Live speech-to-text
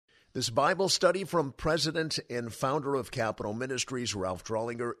This Bible study from President and founder of Capital Ministries, Ralph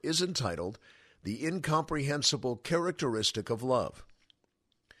Drollinger, is entitled, The Incomprehensible Characteristic of Love.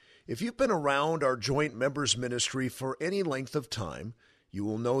 If you've been around our joint members ministry for any length of time, you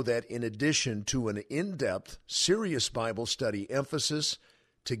will know that in addition to an in-depth, serious Bible study emphasis,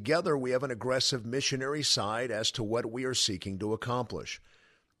 together we have an aggressive missionary side as to what we are seeking to accomplish.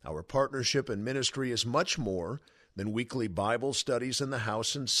 Our partnership in ministry is much more than weekly Bible studies in the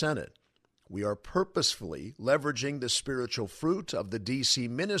House and Senate. We are purposefully leveraging the spiritual fruit of the DC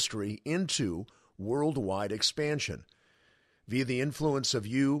ministry into worldwide expansion. Via the influence of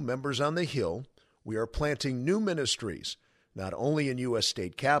you, members on the Hill, we are planting new ministries, not only in U.S.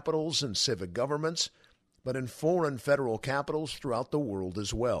 state capitals and civic governments, but in foreign federal capitals throughout the world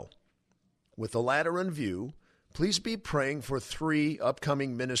as well. With the latter in view, please be praying for 3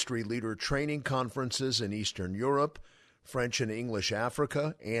 upcoming ministry leader training conferences in Eastern Europe, French and English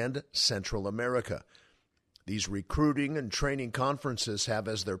Africa, and Central America. These recruiting and training conferences have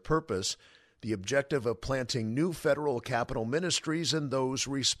as their purpose the objective of planting new federal capital ministries in those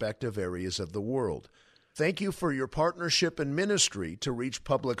respective areas of the world. Thank you for your partnership in ministry to reach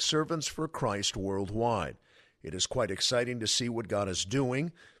public servants for Christ worldwide. It is quite exciting to see what God is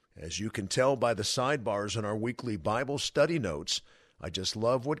doing. As you can tell by the sidebars in our weekly Bible study notes, I just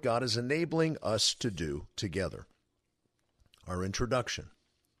love what God is enabling us to do together. Our introduction.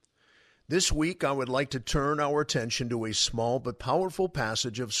 This week, I would like to turn our attention to a small but powerful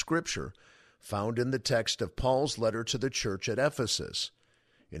passage of Scripture found in the text of Paul's letter to the church at Ephesus.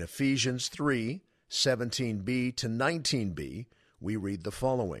 In Ephesians 3:17b to 19b, we read the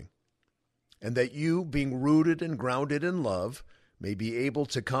following, "And that you, being rooted and grounded in love, may be able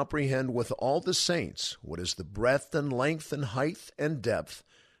to comprehend with all the saints what is the breadth and length and height and depth,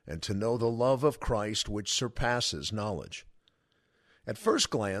 and to know the love of Christ which surpasses knowledge." At first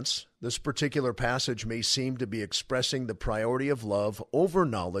glance, this particular passage may seem to be expressing the priority of love over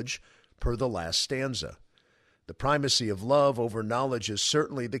knowledge per the last stanza. The primacy of love over knowledge is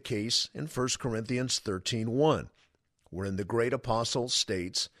certainly the case in 1 Corinthians 13:1, wherein the great apostle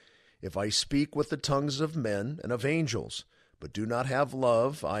states, "If I speak with the tongues of men and of angels, but do not have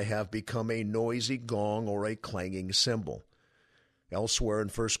love, I have become a noisy gong or a clanging cymbal." Elsewhere in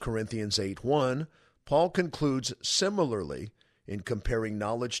 1 Corinthians 8:1, Paul concludes similarly. In comparing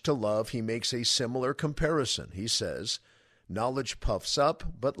knowledge to love, he makes a similar comparison. He says, "Knowledge puffs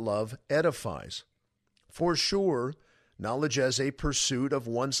up, but love edifies." For sure, knowledge as a pursuit of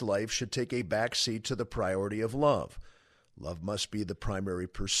one's life should take a back seat to the priority of love. Love must be the primary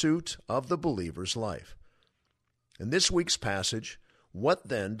pursuit of the believer's life. In this week's passage, what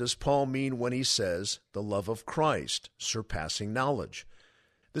then does Paul mean when he says, "the love of Christ, surpassing knowledge"?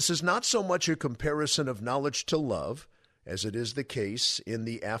 This is not so much a comparison of knowledge to love, as it is the case in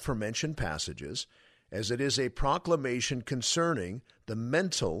the aforementioned passages, as it is a proclamation concerning the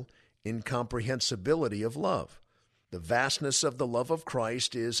mental incomprehensibility of love. The vastness of the love of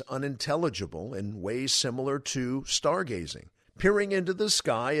Christ is unintelligible in ways similar to stargazing. Peering into the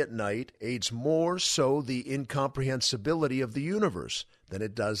sky at night aids more so the incomprehensibility of the universe than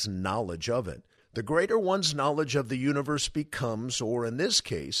it does knowledge of it. The greater one's knowledge of the universe becomes, or in this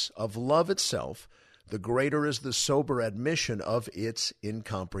case, of love itself, the greater is the sober admission of its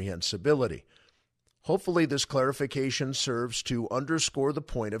incomprehensibility. Hopefully this clarification serves to underscore the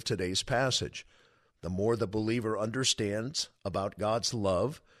point of today's passage. The more the believer understands about God's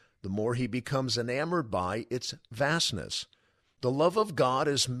love, the more he becomes enamored by its vastness. The love of God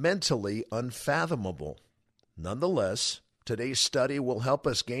is mentally unfathomable. Nonetheless, today's study will help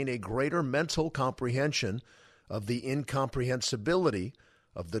us gain a greater mental comprehension of the incomprehensibility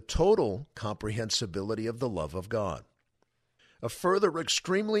of the total comprehensibility of the love of God. A further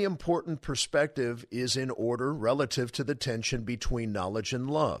extremely important perspective is in order relative to the tension between knowledge and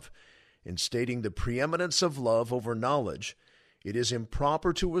love. In stating the preeminence of love over knowledge, it is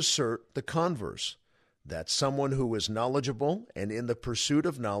improper to assert the converse, that someone who is knowledgeable and in the pursuit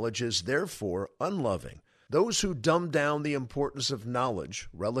of knowledge is therefore unloving. Those who dumb down the importance of knowledge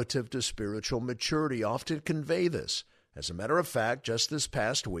relative to spiritual maturity often convey this. As a matter of fact, just this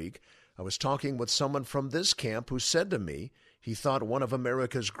past week, I was talking with someone from this camp who said to me he thought one of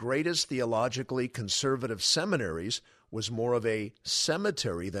America's greatest theologically conservative seminaries was more of a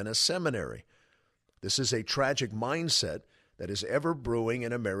cemetery than a seminary. This is a tragic mindset that is ever brewing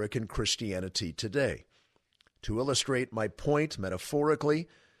in American Christianity today. To illustrate my point metaphorically,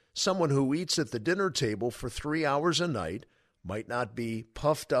 someone who eats at the dinner table for 3 hours a night might not be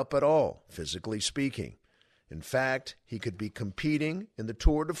puffed up at all, physically speaking. In fact, he could be competing in the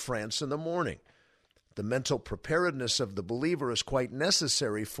Tour de France in the morning. The mental preparedness of the believer is quite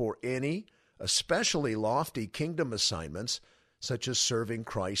necessary for any, especially lofty kingdom assignments, such as serving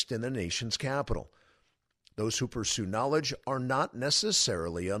Christ in the nation's capital. Those who pursue knowledge are not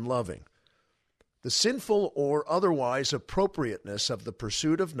necessarily unloving. The sinful or otherwise appropriateness of the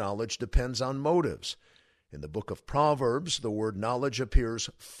pursuit of knowledge depends on motives. In the book of Proverbs, the word knowledge appears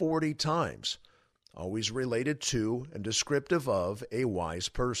 40 times, always related to and descriptive of a wise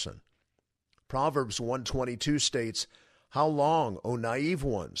person. Proverbs 1:22 states, "How long, O naive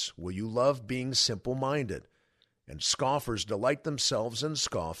ones, will you love being simple-minded? And scoffers delight themselves in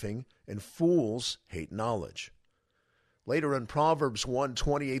scoffing, and fools hate knowledge." Later in Proverbs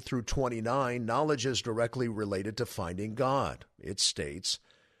 1:28 through 29, knowledge is directly related to finding God. It states,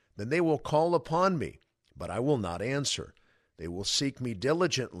 "Then they will call upon me, but I will not answer. They will seek me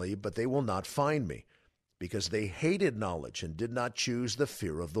diligently, but they will not find me, because they hated knowledge and did not choose the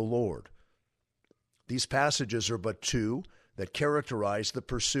fear of the Lord." These passages are but two that characterize the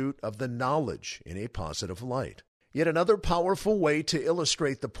pursuit of the knowledge in a positive light. Yet another powerful way to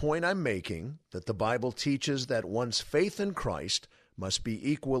illustrate the point I'm making, that the Bible teaches that one's faith in Christ must be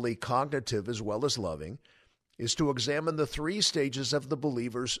equally cognitive as well as loving, is to examine the three stages of the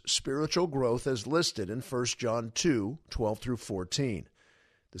believer's spiritual growth as listed in 1 John 2:12 through 14.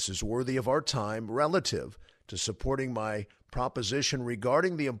 This is worthy of our time relative to supporting my proposition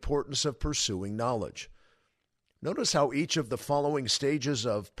regarding the importance of pursuing knowledge. Notice how each of the following stages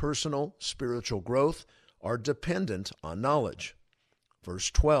of personal spiritual growth are dependent on knowledge.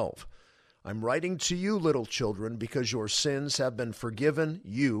 Verse 12, "I'm writing to you, little children, because your sins have been forgiven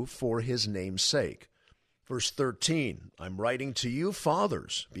you for his name's sake." Verse 13, "I'm writing to you,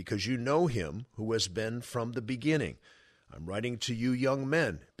 fathers, because you know him who has been from the beginning. I'm writing to you, young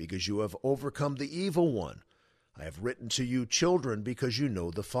men, because you have overcome the evil one. I have written to you, children, because you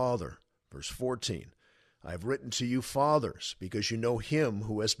know the Father." Verse 14, "I have written to you, fathers, because you know him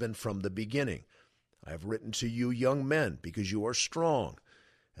who has been from the beginning. I have written to you, young men, because you are strong,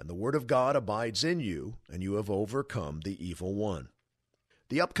 and the word of God abides in you, and you have overcome the evil one."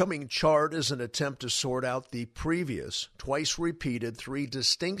 The upcoming chart is an attempt to sort out the previous, twice repeated, three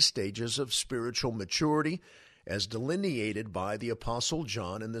distinct stages of spiritual maturity as delineated by the Apostle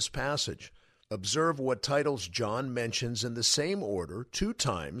John in this passage. Observe what titles John mentions in the same order 2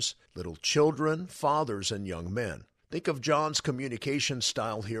 times: little children, fathers, and young men. Think of John's communication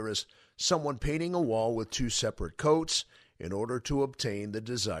style here as someone painting a wall with 2 separate coats in order to obtain the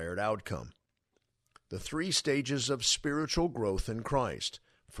desired outcome. The 3 stages of spiritual growth in Christ.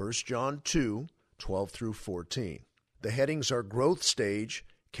 1 John 2:12 through 14. The headings are growth stage,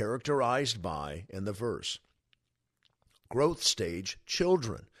 characterized by, and the verse. Growth stage,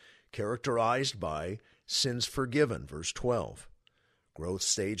 children, characterized by sins forgiven, verse 12. Growth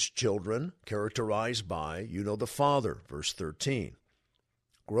stage, children, characterized by you know the Father, verse 13.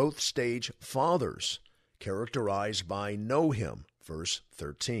 Growth stage, fathers, characterized by know him, verse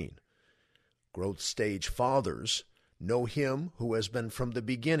 13. Growth stage, fathers, know him who has been from the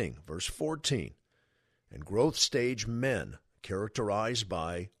beginning, verse 14. And growth stage, men, characterized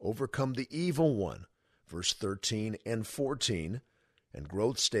by overcome the evil one, verse 13 and 14. And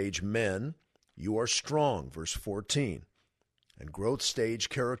growth stage, men, you are strong, verse 14. And growth stage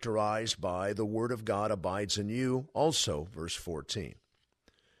characterized by the word of God abides in you, also, verse 14.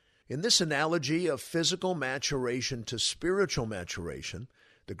 In this analogy of physical maturation to spiritual maturation,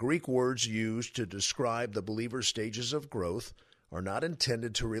 the Greek words used to describe the believer's stages of growth are not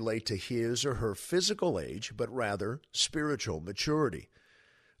intended to relate to his or her physical age, but rather spiritual maturity.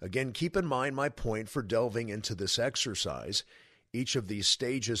 Again, keep in mind my point for delving into this exercise. Each of these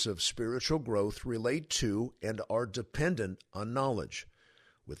stages of spiritual growth relate to and are dependent on knowledge.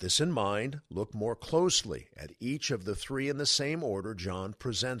 With this in mind, look more closely at each of the 3 in the same order John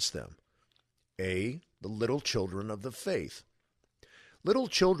presents them. A, the little children of the faith. Little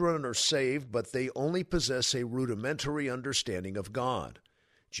children are saved, but they only possess a rudimentary understanding of God.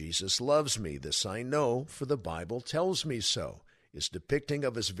 Jesus loves me, this I know, for the Bible tells me so, is depicting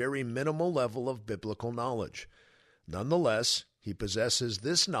of his very minimal level of biblical knowledge. Nonetheless, he possesses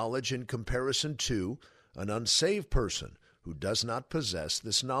this knowledge in comparison to an unsaved person who does not possess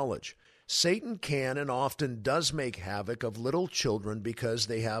this knowledge. Satan can and often does make havoc of little children because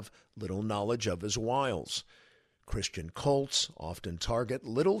they have little knowledge of his wiles. Christian cults often target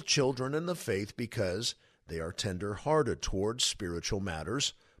little children in the faith because they are tender-hearted towards spiritual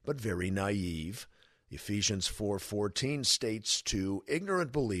matters, but very naive. Ephesians 4:14 states to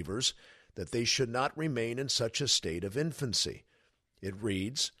ignorant believers that they should not remain in such a state of infancy. It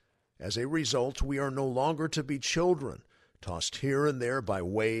reads, "As a result, we are no longer to be children, tossed here and there by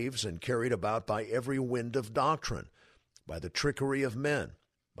waves and carried about by every wind of doctrine, by the trickery of men,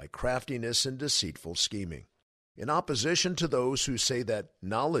 by craftiness and deceitful scheming. In opposition to those who say that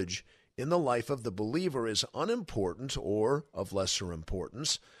knowledge in the life of the believer is unimportant or of lesser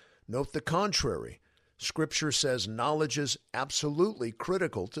importance, note the contrary. Scripture says knowledge is absolutely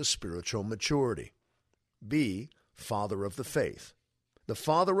critical to spiritual maturity. B. Father of the faith. The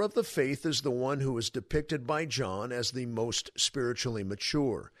father of the faith is the one who is depicted by John as the most spiritually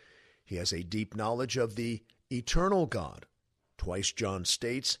mature. He has a deep knowledge of the eternal God. Twice John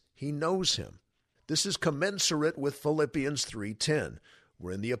states he knows him. This is commensurate with Philippians 3:10,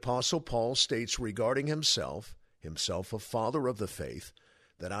 wherein the Apostle Paul states regarding himself a father of the faith,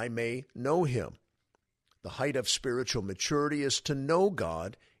 that I may know him. The height of spiritual maturity is to know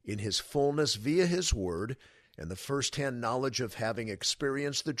God in his fullness via his word and the first-hand knowledge of having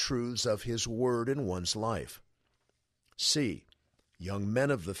experienced the truths of his word in one's life. C. Young men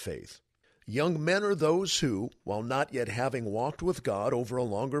of the faith. Young men are those who, while not yet having walked with God over a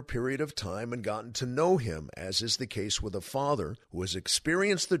longer period of time and gotten to know him, as is the case with a father who has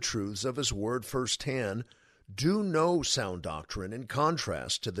experienced the truths of his word firsthand, do know sound doctrine in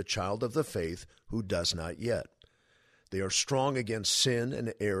contrast to the child of the faith who does not yet. They are strong against sin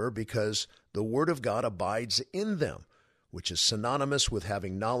and error because the word of God abides in them, which is synonymous with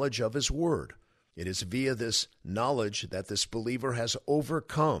having knowledge of his word. It is via this knowledge that this believer has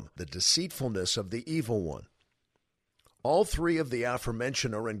overcome the deceitfulness of the evil one. All three of the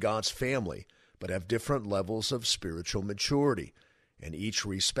aforementioned are in God's family, but have different levels of spiritual maturity, and each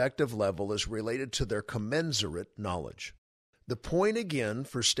respective level is related to their commensurate knowledge. The point again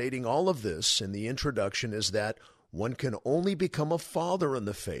for stating all of this in the introduction is that one can only become a father in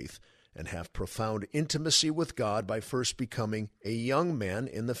the faith and have profound intimacy with God by first becoming a young man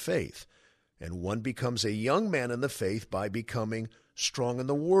in the faith. And one becomes a young man in the faith by becoming strong in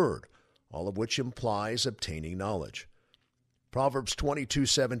the Word, all of which implies obtaining knowledge. Proverbs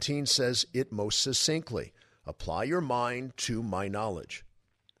 22:17 says it most succinctly, apply your mind to my knowledge.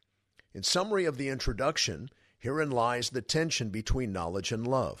 In summary of the introduction, herein lies the tension between knowledge and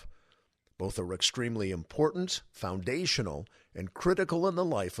love. Both are extremely important, foundational, and critical in the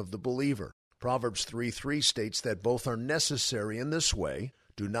life of the believer. Proverbs 3:3 states that both are necessary in this way.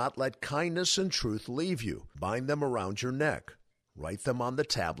 Do not let kindness and truth leave you. Bind them around your neck. Write them on the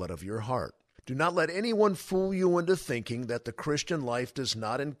tablet of your heart. Do not let anyone fool you into thinking that the Christian life does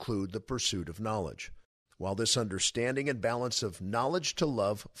not include the pursuit of knowledge. While this understanding and balance of knowledge to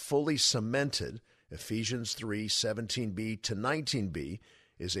love fully cemented, Ephesians 3:17b to 19b,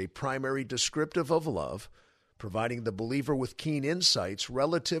 is a primary descriptive of love, providing the believer with keen insights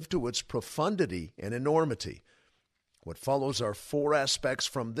relative to its profundity and enormity. What follows are four aspects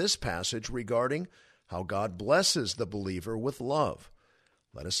from this passage regarding how God blesses the believer with love.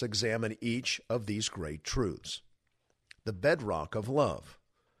 Let us examine each of these great truths. The bedrock of love,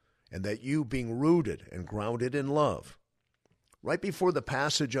 and that you being rooted and grounded in love. Right before the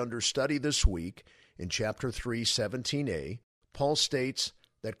passage under study this week, in chapter 3:17a, Paul states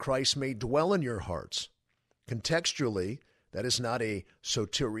that Christ may dwell in your hearts. Contextually, that is not a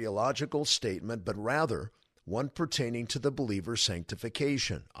soteriological statement, but rather one pertaining to the believer's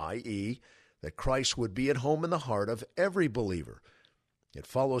sanctification, i.e., that Christ would be at home in the heart of every believer. It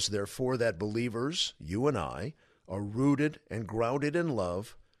follows, therefore, that believers, you and I, are rooted and grounded in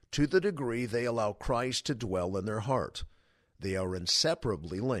love to the degree they allow Christ to dwell in their heart. They are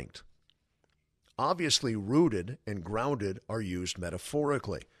inseparably linked. Obviously, rooted and grounded are used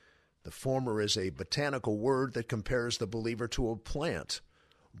metaphorically. The former is a botanical word that compares the believer to a plant,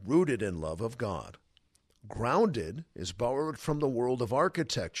 rooted in love of God. Grounded is borrowed from the world of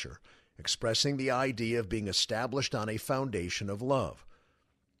architecture, expressing the idea of being established on a foundation of love.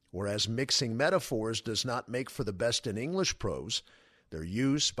 Whereas mixing metaphors does not make for the best in English prose, their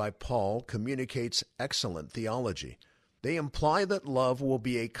use by Paul communicates excellent theology. They imply that love will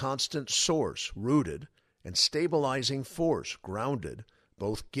be a constant source, rooted, and stabilizing force, grounded,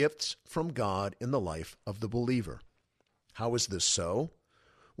 both gifts from God in the life of the believer. How is this so?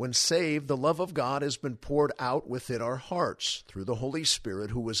 When saved, the love of God has been poured out within our hearts through the Holy Spirit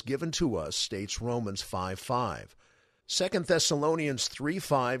who was given to us, states Romans 5:5. 2 Thessalonians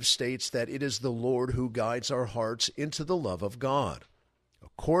 3:5 states that it is the Lord who guides our hearts into the love of God.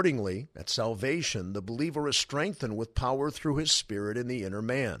 Accordingly, at salvation, the believer is strengthened with power through his Spirit in the inner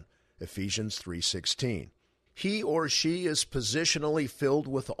man, Ephesians 3:16. He or she is positionally filled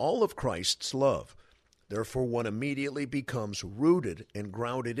with all of Christ's love. Therefore, one immediately becomes rooted and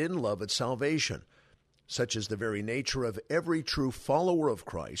grounded in love at salvation. Such is the very nature of every true follower of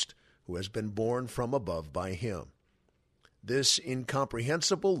Christ who has been born from above by him. This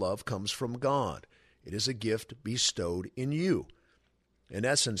incomprehensible love comes from God. It is a gift bestowed in you. In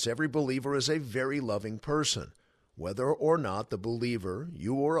essence, every believer is a very loving person. Whether or not the believer,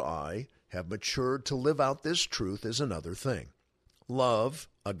 you or I, have matured to live out this truth is another thing. Love,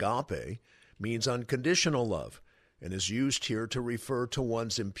 agape, means unconditional love, and is used here to refer to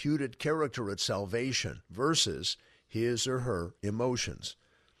one's imputed character at salvation versus his or her emotions.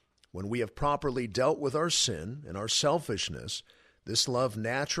 When we have properly dealt with our sin and our selfishness, this love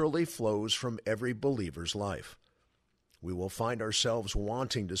naturally flows from every believer's life. We will find ourselves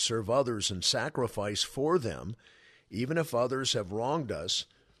wanting to serve others and sacrifice for them. Even if others have wronged us,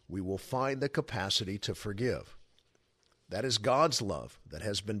 we will find the capacity to forgive. That is God's love that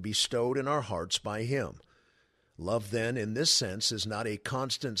has been bestowed in our hearts by Him. Love, then, in this sense, is not a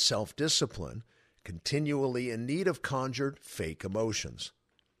constant self-discipline, continually in need of conjured fake emotions.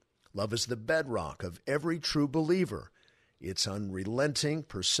 Love is the bedrock of every true believer. Its unrelenting,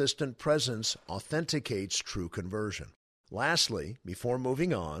 persistent presence authenticates true conversion. Lastly, before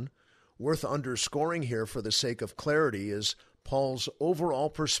moving on, worth underscoring here for the sake of clarity is Paul's overall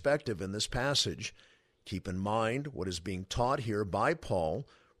perspective in this passage. Keep in mind what is being taught here by Paul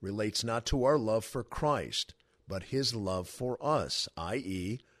relates not to our love for Christ, but his love for us,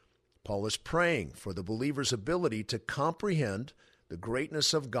 i.e., Paul is praying for the believer's ability to comprehend the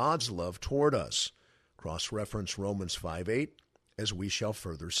greatness of God's love toward us. Cross-reference Romans 5:8, as we shall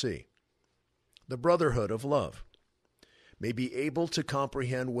further see. The brotherhood of love may be able to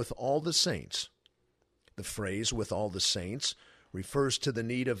comprehend with all the saints. The phrase "with all the saints" refers to the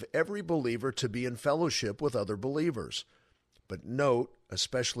need of every believer to be in fellowship with other believers. But note,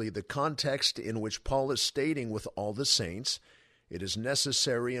 especially the context in which Paul is stating "with all the saints," it is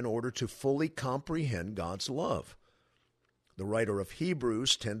necessary in order to fully comprehend God's love. The writer of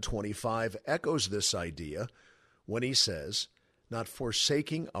Hebrews 10:25 echoes this idea when he says, "Not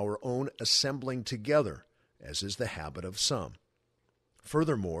forsaking our own assembling together, as is the habit of some."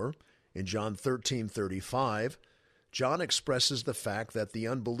 Furthermore, in John 13:35, John expresses the fact that the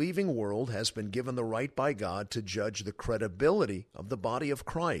unbelieving world has been given the right by God to judge the credibility of the body of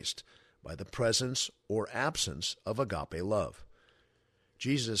Christ by the presence or absence of agape love.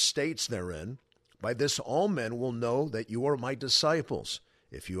 Jesus states therein, "By this all men will know that you are my disciples,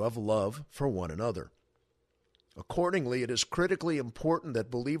 if you have love for one another." Accordingly, it is critically important that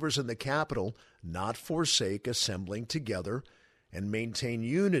believers in the capital not forsake assembling together and maintain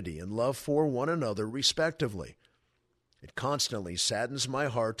unity and love for one another respectively. It constantly saddens my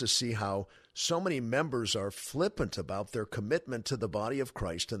heart to see how so many members are flippant about their commitment to the body of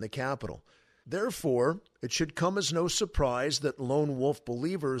Christ in the capital. Therefore, it should come as no surprise that lone wolf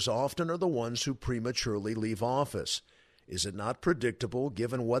believers often are the ones who prematurely leave office. Is it not predictable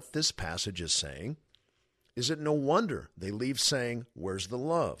given what this passage is saying? Is it no wonder they leave saying, "Where's the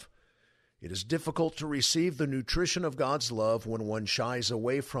love?" It is difficult to receive the nutrition of God's love when one shies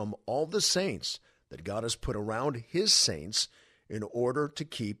away from all the saints that God has put around His saints in order to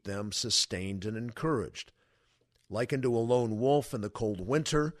keep them sustained and encouraged. Likened to a lone wolf in the cold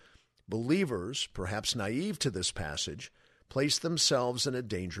winter, believers, perhaps naive to this passage, place themselves in a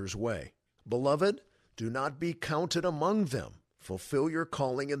dangerous way. Beloved, do not be counted among them. Fulfill your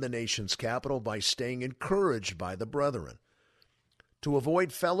calling in the nation's capital by staying encouraged by the brethren. To avoid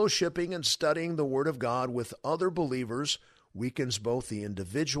fellowshipping and studying the Word of God with other believers weakens both the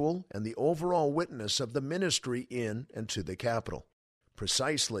individual and the overall witness of the ministry in and to the capital.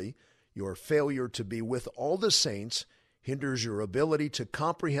 Precisely, your failure to be with all the saints hinders your ability to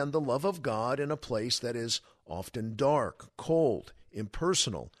comprehend the love of God in a place that is often dark, cold,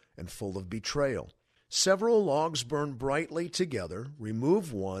 impersonal, and full of betrayal. Several logs burn brightly together,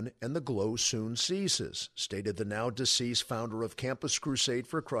 remove one, and the glow soon ceases, stated the now deceased founder of Campus Crusade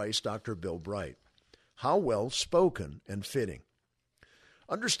for Christ, Dr. Bill Bright. How well spoken and fitting.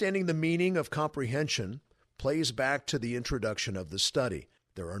 Understanding the meaning of comprehension plays back to the introduction of the study.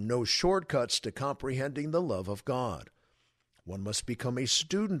 There are no shortcuts to comprehending the love of God. One must become a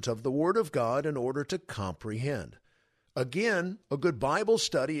student of the Word of God in order to comprehend. Again, a good Bible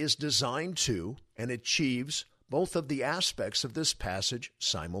study is designed to and achieves both of the aspects of this passage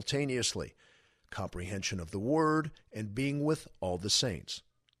simultaneously: comprehension of the Word and being with all the saints.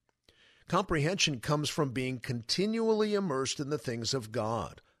 Comprehension comes from being continually immersed in the things of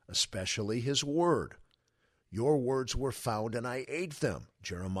God, especially His Word. "Your words were found, and I ate them,"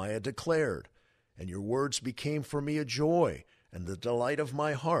 Jeremiah declared, "and your words became for me a joy and the delight of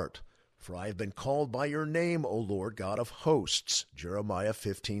my heart. For I have been called by your name, O Lord God of hosts," Jeremiah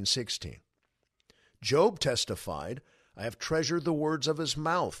 15:16. Job testified, "I have treasured the words of his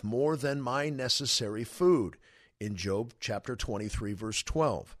mouth more than my necessary food. in Job chapter 23, verse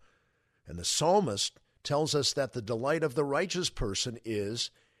 12. And the psalmist tells us that the delight of the righteous person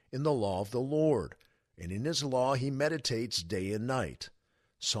is in the law of the Lord, and in his law he meditates day and night.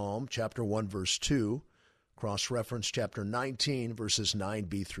 Psalm chapter 1, verse 2, cross-reference chapter 19, verses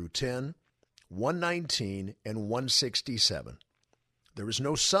 9b through 10, 119, and 167. There is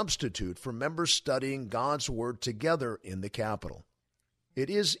no substitute for members studying God's Word together in the capital. It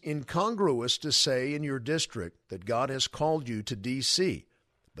is incongruous to say in your district that God has called you to D.C.,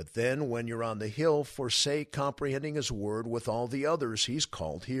 but then when you're on the Hill, forsake comprehending His Word with all the others He's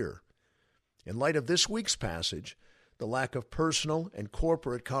called here. In light of this week's passage, the lack of personal and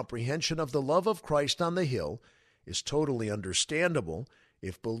corporate comprehension of the love of Christ on the Hill is totally understandable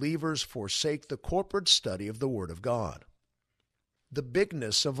if believers forsake the corporate study of the Word of God. The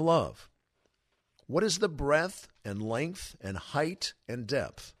bigness of love. What is the breadth and length and height and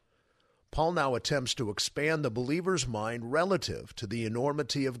depth? Paul now attempts to expand the believer's mind relative to the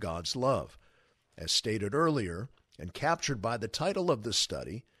enormity of God's love. As stated earlier, and captured by the title of this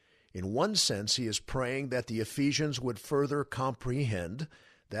study, in one sense he is praying that the Ephesians would further comprehend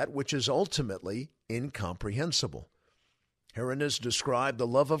that which is ultimately incomprehensible. Herein is described the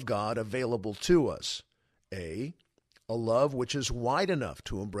love of God available to us. A love which is wide enough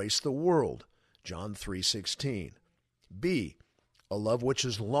to embrace the world, John 3:16. B, a love which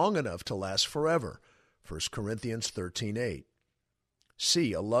is long enough to last forever, 1 Corinthians 13:8.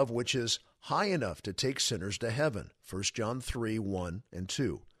 C, a love which is high enough to take sinners to heaven, 1 John 3:1 and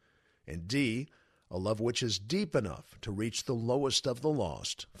 2. And D, a love which is deep enough to reach the lowest of the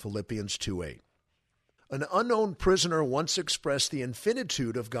lost, Philippians 2:8. An unknown prisoner once expressed the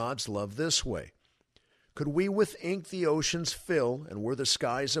infinitude of God's love this way: could we with ink the oceans fill, and were the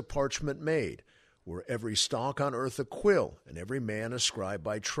skies of parchment made, were every stalk on earth a quill, and every man a scribe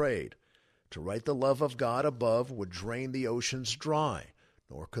by trade, to write the love of God above would drain the oceans dry,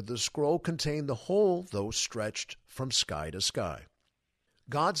 nor could the scroll contain the whole, though stretched from sky to sky.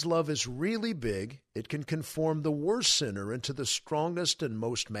 God's love is really big. It can conform the worst sinner into the strongest and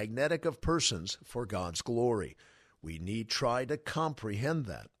most magnetic of persons for God's glory. We need try to comprehend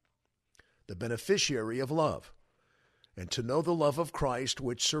that. The beneficiary of love, and to know the love of Christ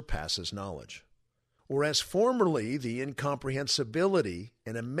which surpasses knowledge. Whereas formerly the incomprehensibility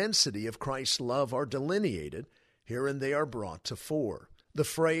and immensity of Christ's love are delineated, herein they are brought to fore. The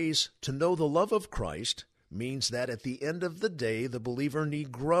phrase, to know the love of Christ, means that at the end of the day the believer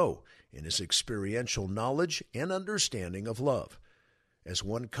need grow in his experiential knowledge and understanding of love. As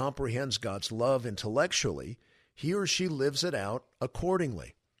one comprehends God's love intellectually, he or she lives it out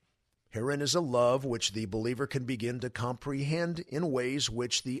accordingly. Herein is a love which the believer can begin to comprehend in ways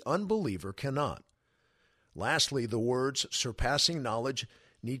which the unbeliever cannot. Lastly, the words surpassing knowledge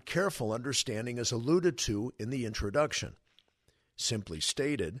need careful understanding as alluded to in the introduction. Simply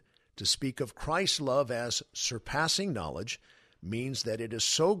stated, to speak of Christ's love as surpassing knowledge means that it is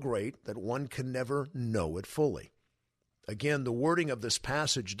so great that one can never know it fully. Again, the wording of this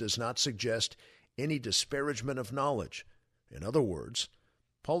passage does not suggest any disparagement of knowledge. In other words,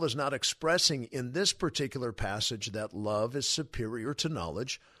 Paul is not expressing in this particular passage that love is superior to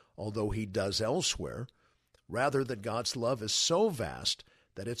knowledge, although he does elsewhere. Rather, that God's love is so vast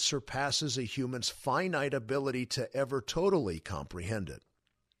that it surpasses a human's finite ability to ever totally comprehend it.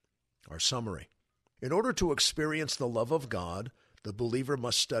 Our summary. In order to experience the love of God, the believer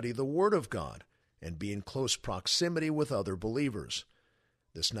must study the Word of God and be in close proximity with other believers.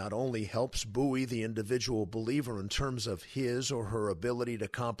 This not only helps buoy the individual believer in terms of his or her ability to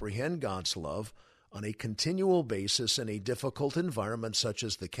comprehend God's love on a continual basis in a difficult environment such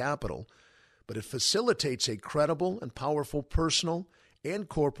as the Capitol, but it facilitates a credible and powerful personal and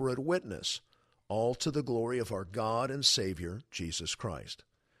corporate witness, all to the glory of our God and Savior, Jesus Christ.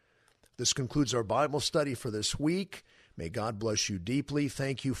 This concludes our Bible study for this week. May God bless you deeply.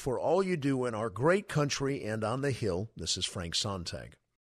 Thank you for all you do in our great country and on the Hill. This is Frank Sontag.